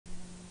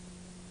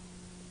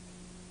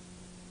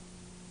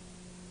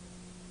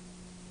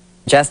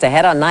Just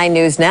ahead on 9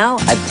 News Now,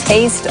 a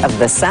taste of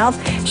the South.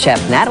 Chef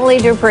Nathalie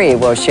Dupree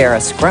will share a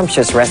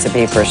scrumptious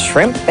recipe for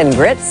shrimp and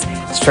grits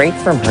straight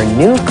from her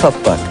new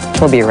cookbook.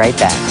 We'll be right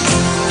back.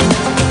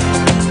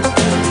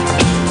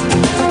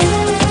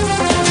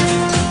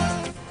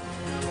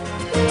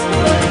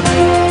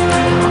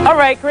 All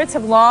right, grits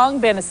have long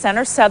been a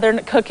center Southern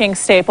cooking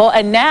staple,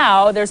 and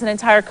now there's an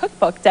entire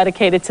cookbook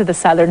dedicated to the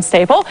Southern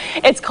staple.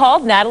 It's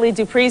called Nathalie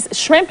Dupree's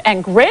Shrimp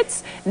and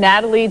Grits.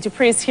 Nathalie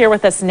Dupree's here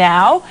with us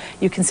now.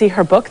 You can see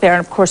her book there, and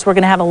of course we're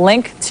going to have a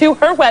link to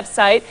her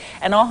website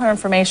and all her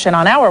information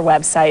on our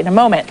website in a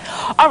moment.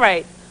 All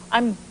right,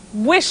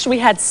 wish we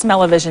had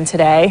smell-o-vision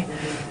today.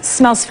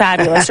 Smells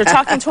fabulous. You're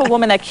talking to a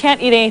woman that can't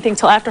eat anything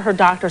till after her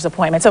doctor's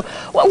appointment. So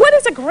what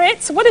is a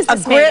grit? What is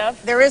this made of?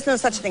 There is no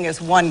such thing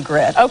as one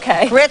grit.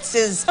 Okay. Grits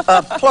is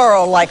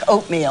plural, like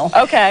oatmeal.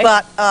 Okay.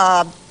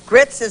 But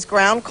grits is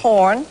ground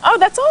corn. Oh,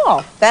 that's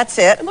all. That's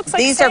it. It looks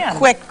like These sand. are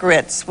quick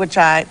grits, which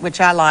I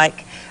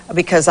like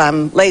because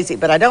I'm lazy,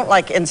 but I don't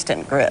like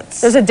instant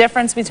grits. There's a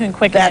difference between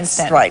quick and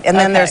instant. That's right. And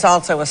then there's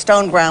also a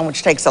stone ground,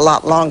 which takes a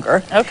lot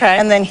longer. Okay.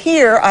 And then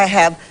here I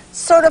have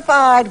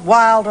certified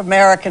wild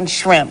American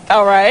shrimp.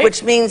 All right.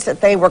 Which means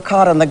that they were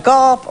caught in the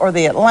Gulf or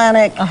the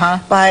Atlantic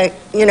by,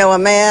 you know, a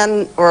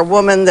man or a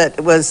woman that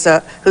was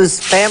whose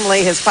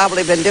family has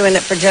probably been doing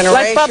it for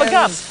generations. Like Bubba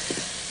Gump.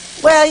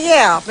 Well,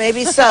 yeah,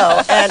 maybe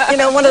so. And, you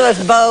know, one of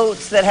those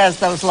boats that has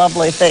those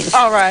lovely things.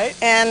 All right.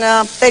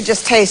 And they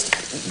just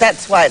taste,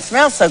 that's why it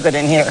smells so good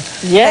in here.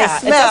 Yeah,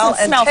 they smell it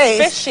doesn't smell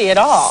taste fishy at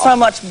all. so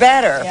much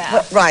better.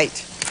 Yeah.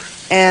 Right.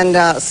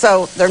 And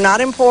so they're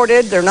not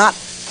imported, they're not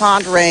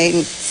pond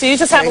raised. So you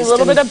just have a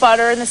little bit of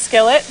butter in the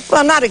skillet?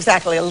 Well, not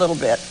exactly a little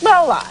bit.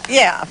 Well, a lot.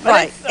 Yeah, But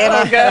right. it's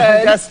so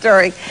good. Just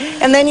stirring.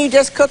 And then you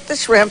just cook the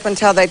shrimp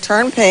until they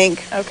turn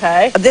pink.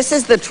 Okay. This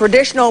is the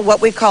traditional, what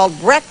we call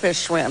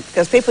breakfast shrimp,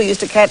 because people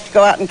used to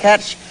go out and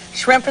catch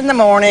shrimp in the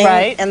morning.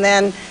 Right. And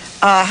then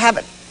have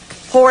it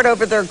poured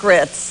over their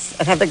grits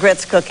and have the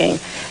grits cooking.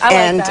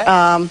 I like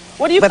that.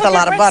 What do you with cook a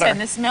lot your of grits butter. in?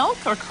 This milk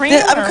or cream?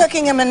 I'm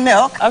cooking them in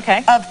milk.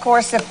 Okay. Of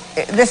course,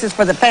 if this is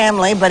for the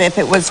family, but if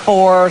it was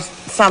for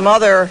some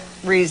other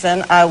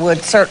reason, I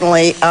would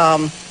certainly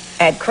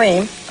add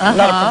cream. I'm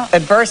not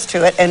adverse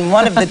to it. And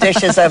one of the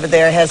dishes over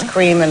there has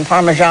cream and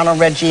Parmigiano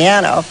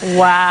Reggiano.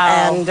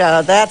 Wow. And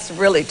that's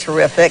really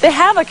terrific. They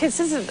have a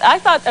consistent, I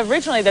thought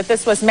originally that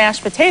this was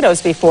mashed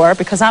potatoes before,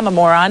 because I'm a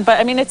moron, but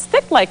I mean, it's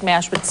thick like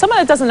mashed, but someone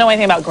that doesn't know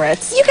anything about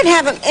grits. You can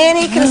have them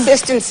any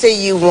consistency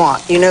you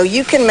want. You know,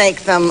 you can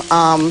make them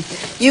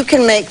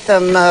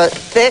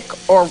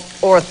thick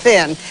or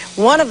thin.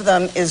 One of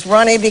them is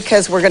runny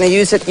because we're going to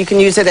use it, you can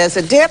use it as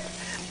a dip.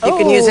 You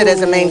can use it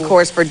as a main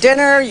course for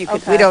dinner.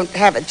 We don't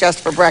have it just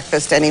for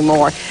breakfast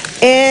anymore.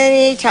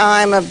 Any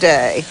time of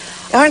day.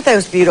 Aren't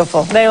those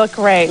beautiful? They look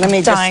great. Let me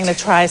I'm dying to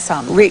try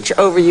some. Reach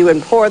over you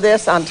and pour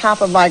this on top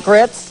of my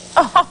grits.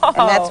 Oh.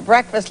 And that's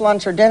breakfast,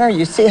 lunch, or dinner.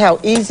 You see how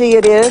easy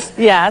it is?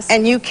 Yes.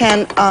 And you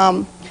can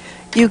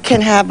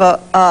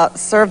have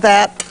serve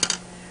that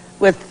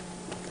with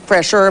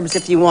fresh herbs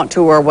if you want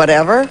to or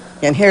whatever.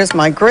 And here's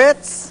my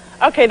grits.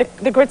 Okay,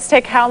 the grits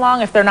take how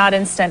long if they're not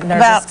instant? And they're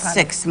About just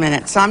 6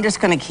 minutes. So I'm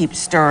just going to keep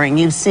stirring.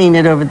 You've seen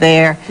it over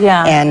there.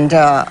 Yeah. And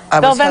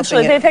they'll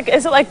eventually,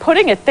 is it like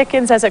pudding? It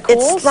thickens as it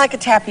cools? It's like a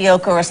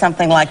tapioca or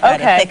something like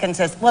that. Okay. It thickens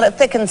it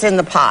thickens in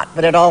the pot,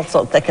 but it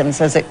also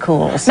thickens as it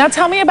cools. Now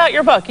tell me about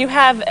your book. You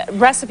have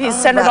recipes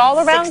centered all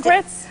around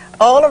grits?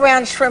 All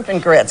around shrimp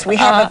and grits. We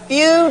have a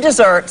few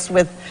desserts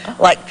with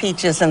like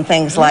peaches and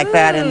things like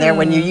that in there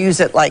when you use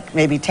it like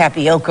maybe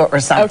tapioca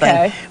or something.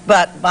 Okay.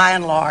 But by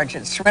and large,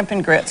 it's shrimp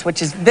and grits,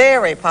 which is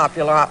very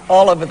popular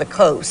all over the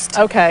coast.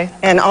 Okay.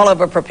 And all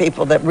over for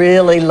people that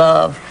really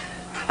love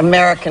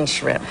American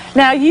shrimp.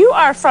 Now, you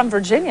are from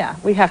Virginia.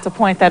 We have to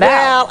point that out.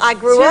 Well, I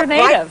grew up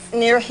right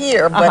near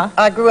here, but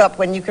I grew up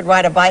when you could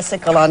ride a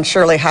bicycle on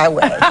Shirley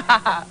Highway.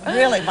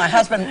 Really,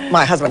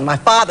 my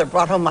father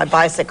brought home my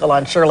bicycle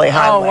on Shirley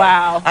Highway. Oh,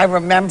 wow. I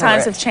remember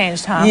Times have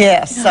changed, huh?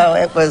 Yes, so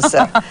it was,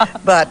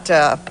 but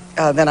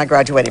then I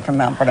graduated from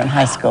Mount Vernon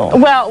High School.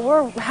 Well,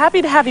 we're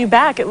happy to have you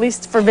back, at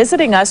least for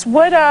visiting us.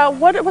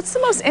 What's the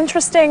most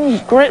interesting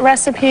grit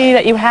recipe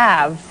that you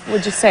have?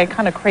 Would you say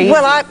kind of crazy?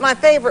 Well, my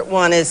favorite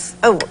one is,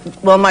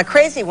 my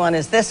crazy one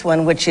is this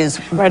one, which is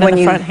right when in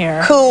the you front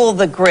here. Cool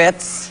the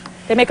grits.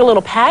 They make a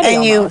little patty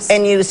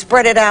and you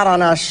spread it out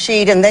on a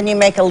sheet, and then you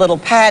make a little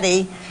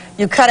patty.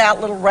 You cut out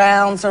little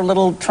rounds or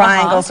little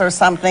triangles or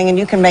something, and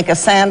you can make a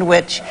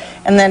sandwich,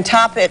 and then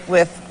top it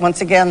with,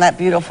 once again, that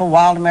beautiful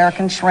wild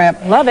American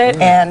shrimp. Love it.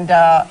 And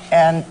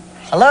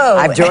hello.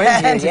 I've joined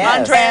you,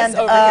 yes. Andres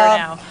over here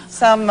now.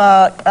 Some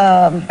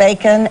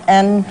bacon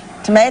and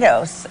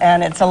tomatoes,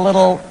 and it's a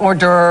little hors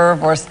d'oeuvre.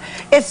 Or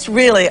it's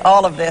really,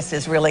 all of this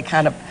is really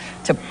kind of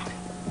to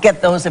get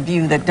those of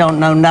you that don't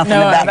know nothing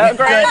about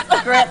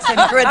grits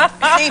and grit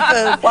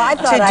seafood. Well, I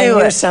thought I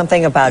knew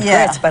something about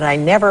grits, but I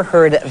never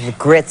heard of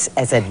grits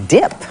as a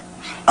dip.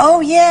 Oh,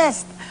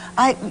 yes.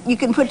 You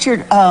can put your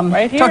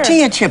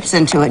tortilla chips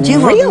into it. You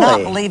will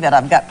not believe it.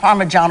 I've got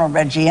Parmigiano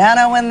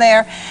Reggiano in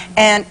there,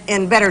 and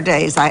in better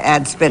days, I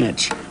add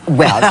spinach.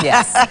 Well,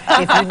 yes.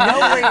 If you know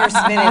where your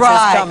spinach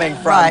is coming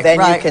from, then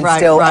you can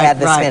still add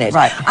the spinach.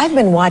 I've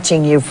been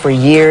watching you for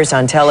years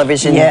on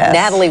television. Yes.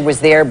 Natalie was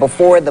there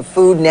before the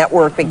Food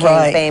Network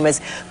became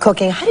famous,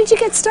 cooking. How did you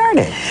get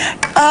started?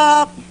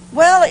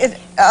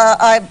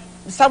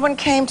 Someone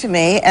came to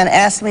me and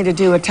asked me to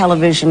do a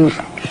television.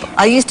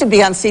 I used to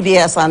be on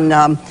CBS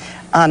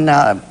on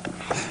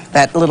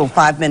that little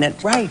 5-minute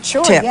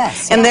tip.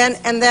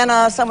 And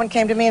then someone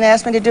came to me and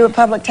asked me to do a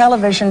public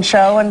television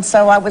show, and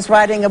so I was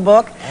writing a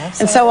book,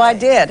 and so I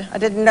did. I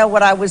didn't know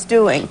what I was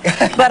doing,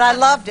 but I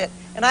loved it,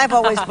 and I've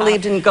always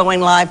believed in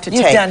going live to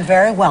tape. You've done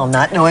very well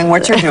not knowing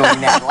what you're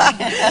doing, Natalie.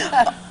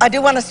 I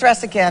do want to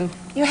stress again,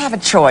 you have a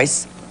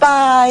choice.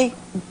 Buy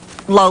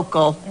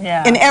local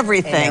in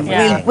everything.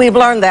 We've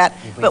learned that,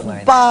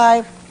 but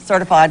buy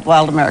certified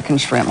wild American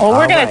shrimp. Well,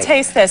 we're going to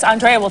taste this.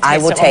 Andrea will taste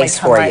it when we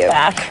come right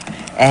back.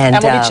 And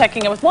we'll be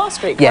checking it with Wall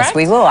Street, correct? Yes,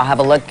 we will. I'll have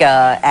a look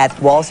at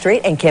Wall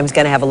Street, and Kim's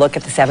going to have a look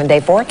at the 7-day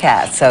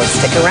forecast. So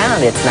stick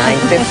around. It's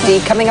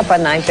 9:50, coming up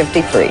on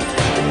 9:53.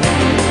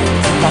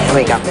 Here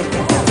we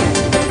go.